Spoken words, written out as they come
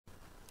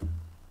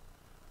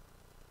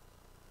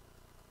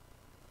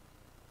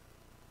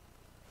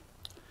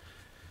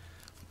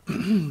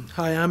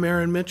Hi, I'm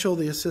Aaron Mitchell,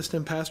 the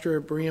assistant pastor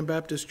at Berean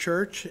Baptist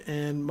Church,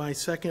 and my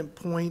second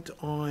point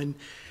on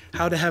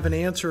how to have an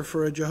answer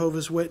for a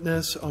Jehovah's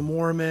Witness, a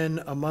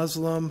Mormon, a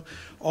Muslim,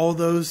 all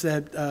those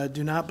that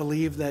do not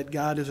believe that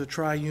God is a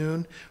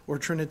triune or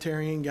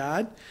Trinitarian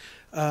God.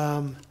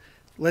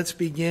 Let's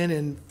begin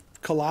in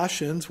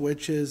Colossians,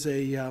 which is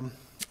a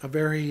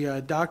very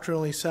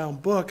doctrinally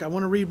sound book. I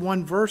want to read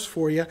one verse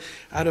for you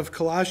out of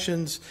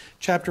Colossians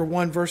chapter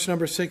 1, verse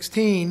number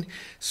 16.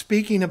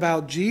 Speaking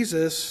about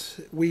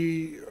Jesus,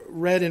 we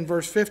read in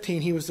verse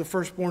 15, he was the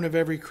firstborn of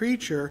every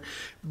creature.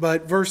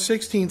 But verse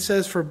 16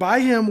 says, "For by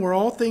him were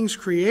all things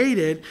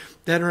created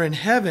that are in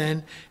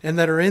heaven and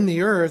that are in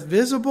the earth,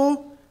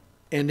 visible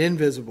and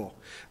invisible.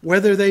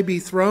 Whether they be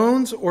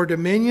thrones or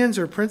dominions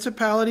or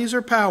principalities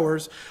or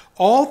powers,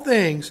 all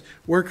things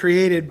were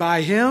created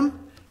by him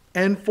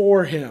and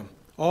for him."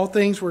 All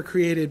things were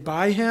created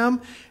by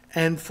him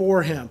and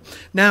for him.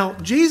 Now,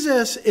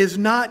 Jesus is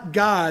not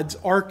God's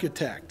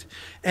architect.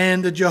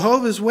 And the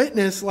Jehovah's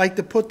Witness like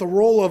to put the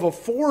role of a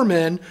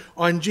foreman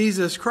on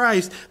Jesus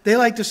Christ. They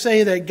like to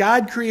say that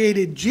God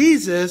created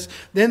Jesus,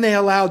 then God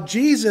allowed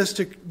Jesus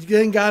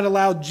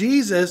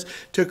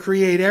to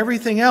create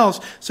everything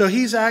else. So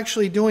he's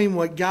actually doing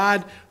what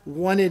God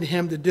wanted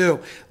him to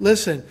do.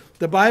 Listen,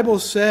 the Bible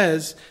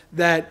says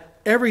that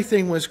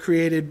everything was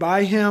created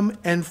by him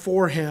and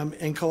for him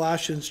in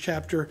Colossians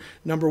chapter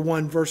number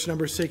 1, verse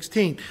number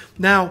 16.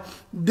 Now,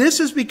 this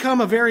has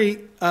become a very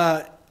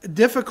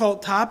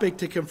difficult topic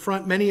to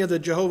confront many of the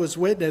Jehovah's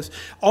Witnesses.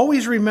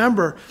 Always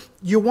remember,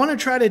 you want to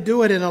try to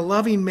do it in a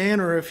loving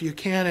manner if you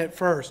can at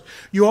first.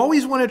 You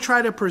always want to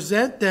try to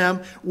present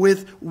them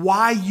with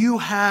why you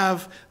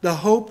have the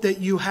hope that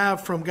you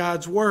have from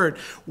God's Word,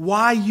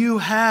 why you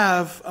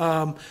have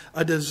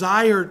a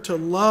desire to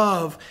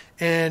love,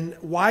 and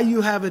why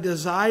you have a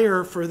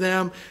desire for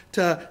them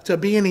to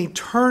be in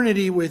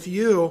eternity with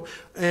you,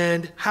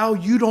 and how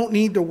you don't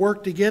need to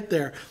work to get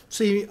there.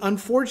 See,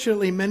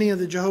 unfortunately, many of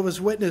the Jehovah's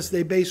Witnesses,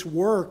 they base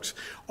works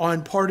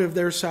on part of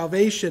their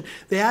salvation.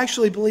 They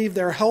actually believe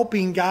they're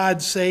helping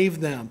God save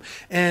them.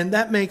 And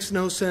that makes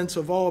no sense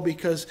of all,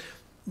 because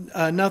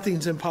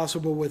nothing's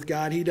impossible with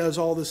God. He does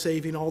all the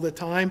saving all the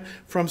time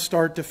from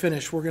start to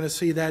finish. We're going to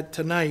see that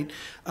tonight.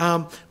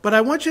 But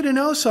I want you to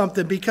know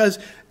something, because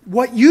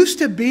what used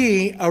to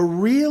be a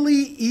really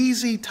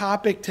easy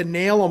topic to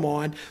nail them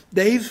on,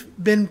 they've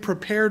been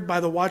prepared by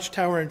the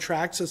Watchtower and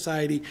Tract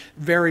Society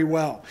very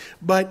well.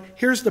 But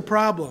here's the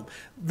problem.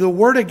 The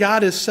Word of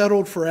God is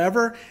settled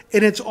forever,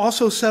 and it's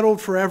also settled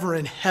forever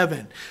in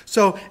heaven.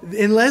 So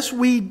unless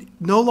we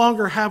no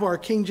longer have our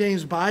King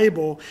James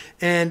Bible,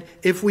 and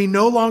if we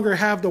no longer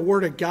have the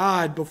Word of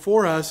God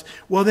before us,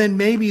 well, then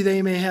maybe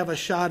they may have a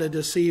shot at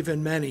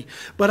deceiving many.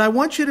 But I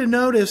want you to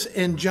notice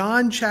in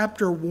John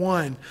chapter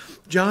 1,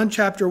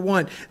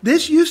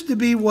 this used to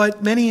be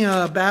what many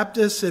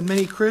Baptists and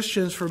many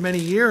Christians for many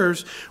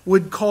years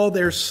would call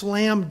their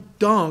slam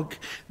dunk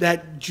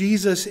that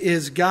Jesus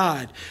is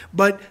God.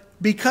 But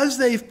because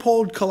they've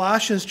pulled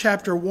Colossians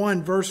chapter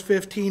 1, verse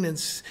 15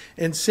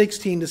 and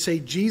 16 to say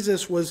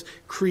Jesus was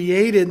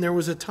created and there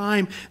was a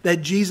time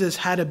that Jesus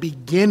had a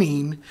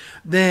beginning,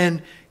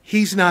 then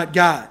he's not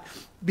God.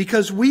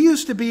 Because we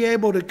used to be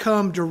able to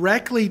come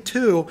directly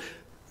to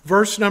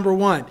verse number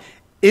 1.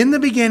 In the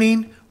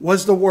beginning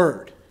was the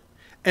Word,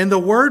 and the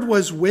Word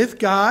was with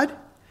God,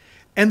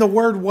 and the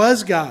Word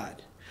was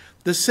God.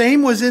 The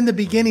same was in the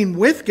beginning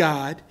with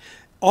God.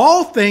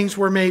 All things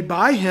were made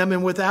by him,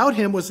 and without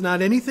him was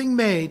not anything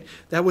made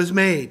that was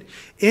made.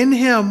 In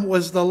him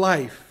was the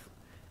life,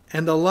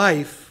 and the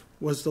life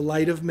was the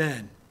light of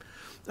men.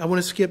 I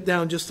want to skip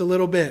down just a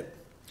little bit.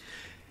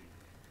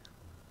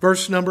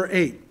 Verse number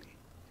 8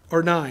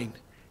 or 9.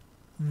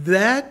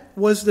 That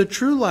was the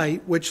true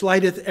light, which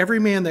lighteth every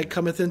man that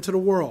cometh into the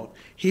world.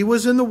 He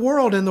was in the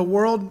world, and the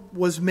world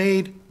was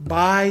made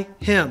by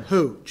him.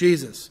 Who?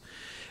 Jesus.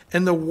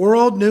 And the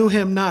world knew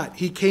him not.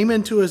 He came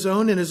into his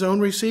own, and his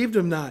own received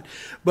him not.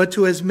 But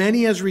to as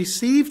many as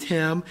received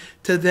him,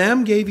 to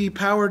them gave he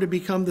power to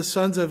become the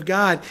sons of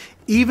God,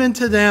 even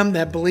to them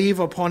that believe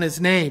upon his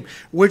name,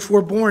 which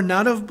were born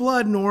not of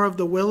blood, nor of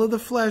the will of the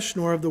flesh,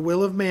 nor of the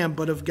will of man,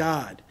 but of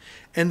God.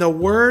 And the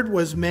Word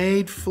was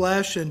made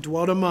flesh and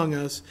dwelt among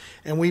us,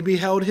 and we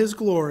beheld his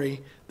glory,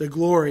 the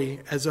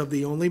glory as of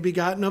the only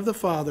begotten of the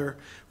Father,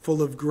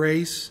 full of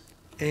grace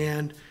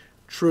and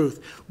truth.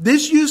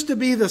 This used to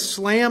be the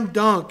slam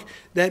dunk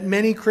that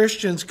many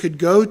Christians could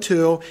go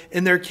to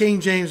in their King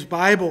James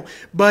Bible.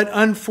 But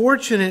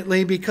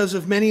unfortunately, because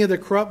of many of the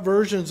corrupt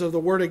versions of the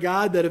Word of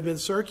God that have been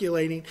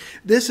circulating,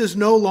 this is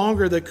no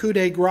longer the coup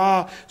de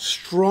grace,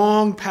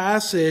 strong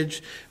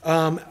passage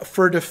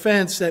for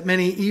defense that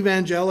many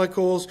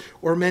evangelicals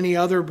or many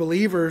other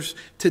believers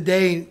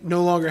today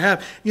no longer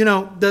have. You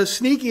know, the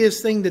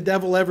sneakiest thing the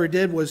devil ever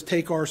did was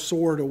take our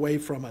sword away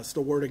from us,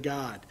 the Word of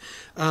God.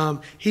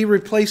 He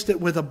replaced it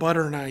with a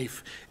butter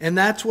knife. And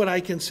that's what I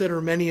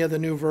consider many of the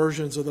new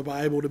versions of the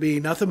Bible to be.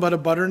 Nothing but a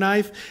butter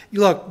knife.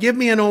 Look, give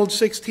me an old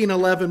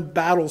 1611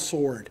 battle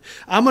sword.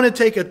 I'm going to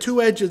take a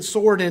two-edged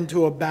sword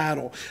into a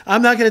battle.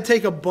 I'm not going to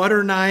take a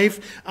butter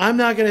knife. I'm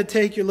not going to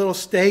take your little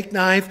steak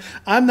knife.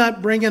 I'm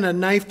not bringing a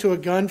knife to a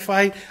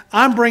gunfight.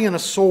 I'm bringing a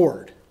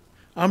sword.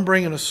 I'm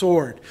bringing a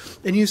sword.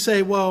 And you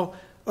say, well,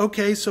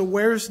 okay, so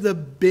where's the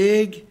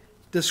big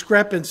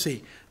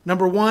discrepancy?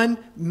 Number one,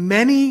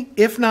 many,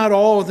 if not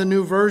all, of the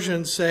new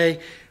versions say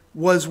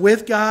was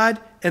with God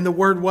and the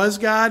Word was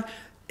God.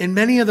 In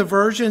many of the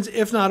versions,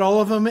 if not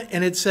all of them,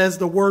 and it says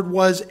the Word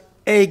was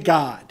a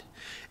God.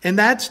 And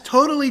that's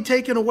totally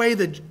taken away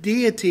the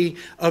deity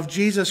of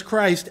Jesus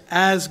Christ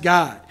as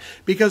God.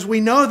 Because we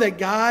know that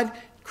God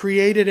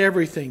created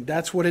everything.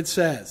 That's what it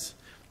says.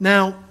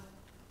 Now,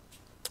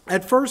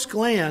 at first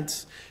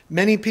glance,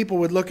 many people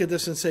would look at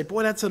this and say,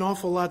 boy, that's an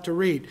awful lot to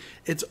read.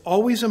 It's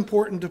always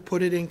important to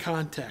put it in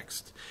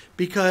context,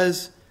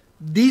 because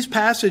these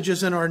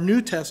passages in our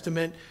New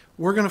Testament,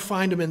 we're going to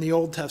find them in the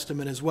Old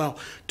Testament as well.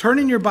 Turn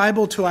in your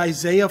Bible to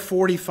Isaiah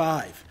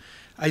 45.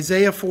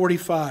 Isaiah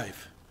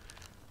 45.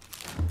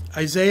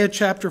 Isaiah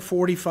chapter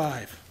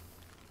 45.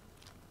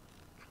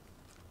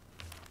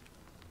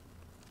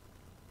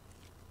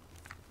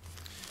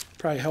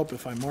 Probably help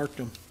if I marked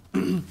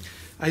them.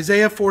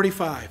 Isaiah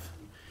 45.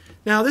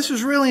 Now, this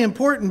is really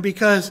important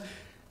because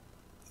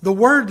the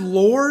word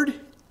Lord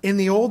in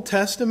the Old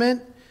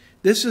Testament,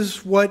 this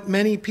is what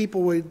many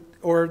people would,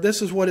 or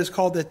this is what is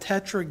called the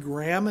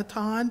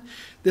Tetragrammaton.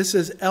 This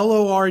is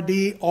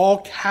L-O-R-D, all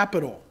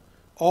capital.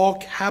 All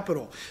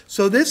capital.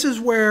 So this is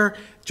where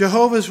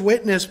Jehovah's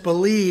Witnesses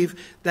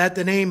believe that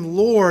the name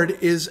Lord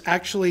is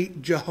actually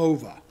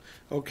Jehovah.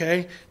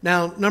 Okay?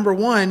 Now, number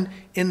one,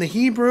 in the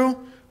Hebrew,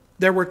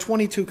 there were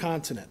 22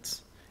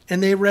 consonants.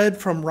 And they read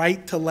from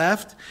right to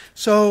left.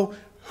 So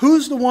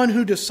who's the one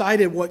who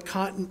decided what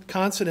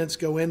consonants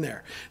go in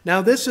there?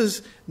 Now, this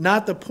is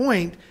not the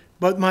point,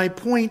 but my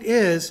point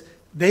is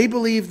they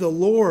believe the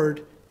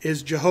Lord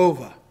is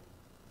Jehovah.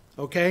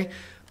 Okay?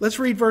 Let's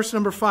read verse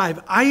number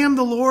 5. I am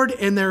the Lord,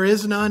 and there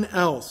is none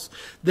else.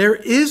 There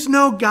is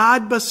no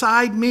God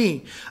beside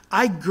me.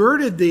 I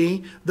girded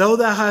thee, though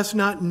thou hast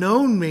not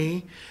known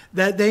me,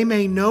 that they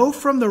may know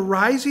from the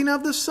rising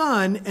of the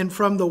sun and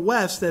from the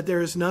west that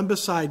there is none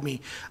beside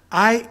me.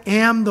 I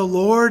am the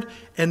Lord,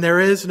 and there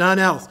is none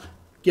else.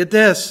 Get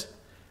this.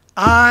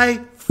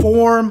 I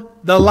form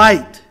the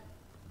light.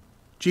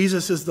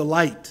 Jesus is the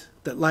light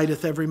that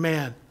lighteth every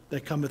man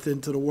that cometh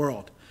into the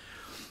world.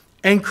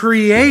 And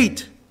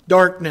create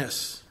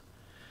darkness.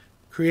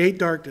 Create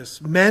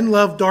darkness. Men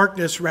love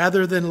darkness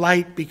rather than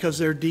light because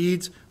their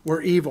deeds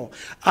were evil.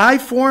 I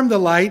form the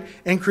light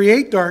and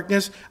create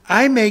darkness.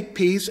 I make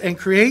peace and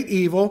create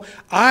evil.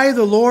 I,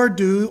 the Lord,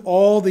 do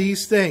all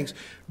these things.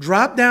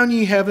 Drop down,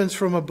 ye heavens,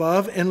 from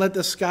above, and let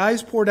the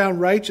skies pour down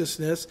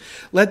righteousness.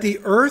 Let the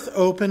earth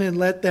open, and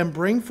let them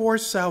bring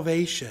forth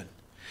salvation.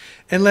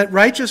 And let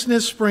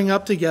righteousness spring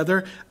up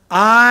together.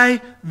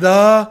 I,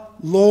 the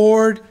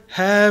Lord,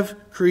 have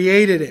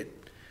created it.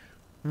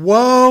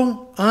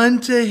 Woe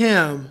unto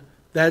him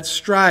that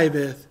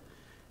striveth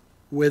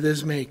with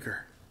his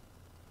Maker.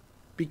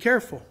 Be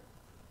careful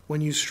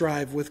when you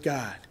strive with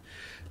God.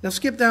 Now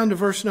skip down to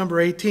verse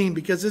number 18,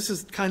 because this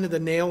is kind of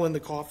the nail in the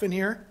coffin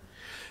here.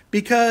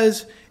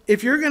 Because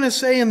if you're going to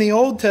say in the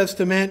Old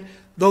Testament,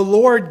 the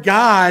Lord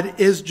God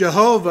is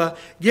Jehovah,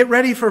 get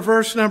ready for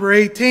verse number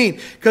 18.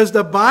 Because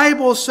the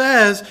Bible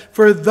says,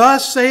 for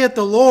thus saith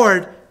the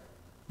Lord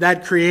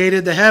that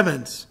created the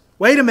heavens.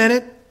 Wait a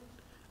minute.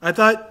 I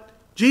thought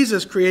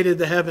Jesus created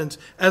the heavens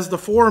as the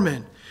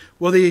foreman.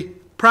 Well, the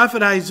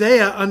prophet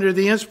Isaiah, under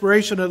the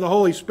inspiration of the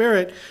Holy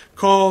Spirit,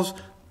 calls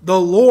the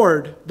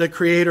Lord the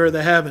creator of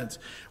the heavens.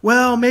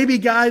 Well, maybe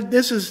God,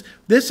 this is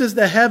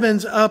the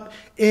heavens up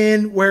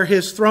in where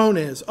his throne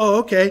is. Oh,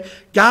 okay.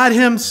 God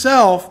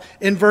himself,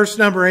 in verse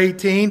number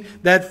 18,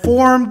 that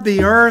formed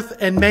the earth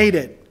and made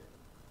it.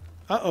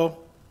 Uh-oh.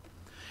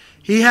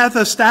 He hath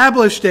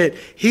established it.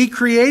 He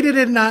created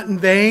it not in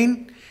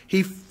vain.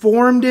 He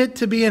formed it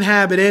to be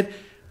inhabited.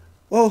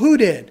 Well, who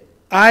did?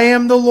 I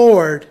am the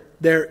Lord,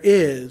 there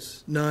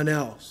is none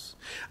else.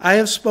 I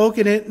have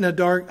spoken it in a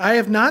dark, I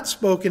have not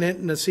spoken it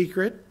in a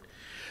secret,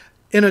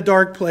 in a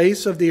dark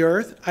place of the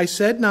earth. I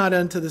said not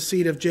unto the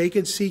seed of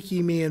Jacob, seek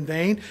ye me in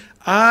vain.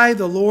 I,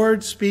 the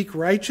Lord, speak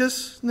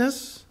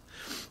righteousness.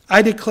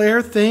 I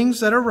declare things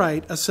that are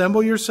right.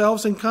 Assemble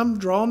yourselves and come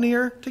draw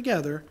near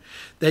together,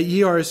 that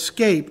ye are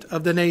escaped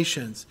of the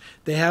nations.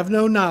 They have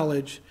no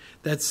knowledge,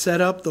 that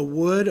set up the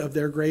wood of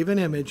their graven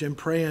image and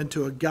pray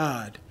unto a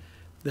God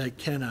that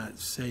cannot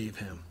save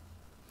him.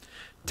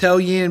 Tell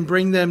ye and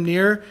bring them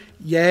near,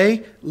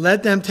 yea,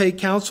 let them take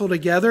counsel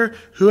together,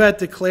 who hath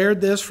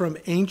declared this from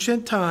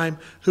ancient time,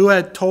 who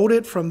hath told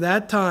it from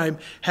that time.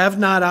 Have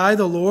not I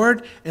the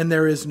Lord, and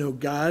there is no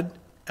God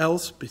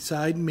else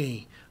beside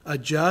me, a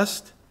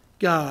just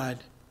God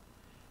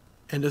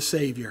and a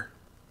Savior.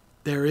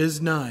 There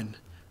is none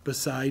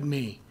beside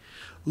me.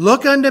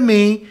 Look unto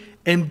me,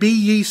 and be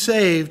ye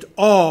saved,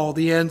 all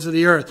the ends of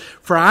the earth.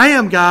 For I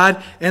am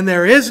God, and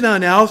there is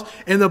none else.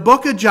 In the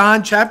book of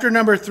John, chapter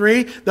number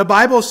 3, the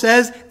Bible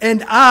says,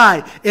 and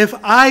I, if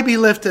I be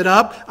lifted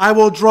up, I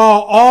will draw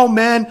all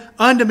men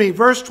unto me.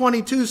 Verse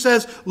 22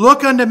 says,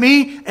 look unto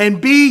me,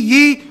 and be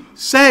ye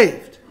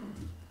saved.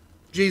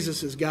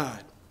 Jesus is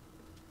God.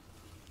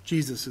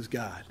 Jesus is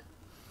God.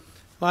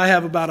 Well, I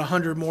have about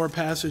 100 more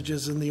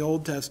passages in the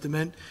Old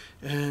Testament,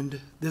 and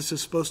this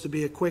is supposed to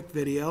be a quick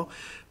video.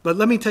 But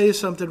let me tell you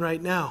something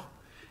right now.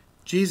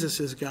 Jesus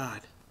is God.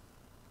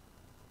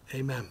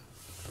 Amen.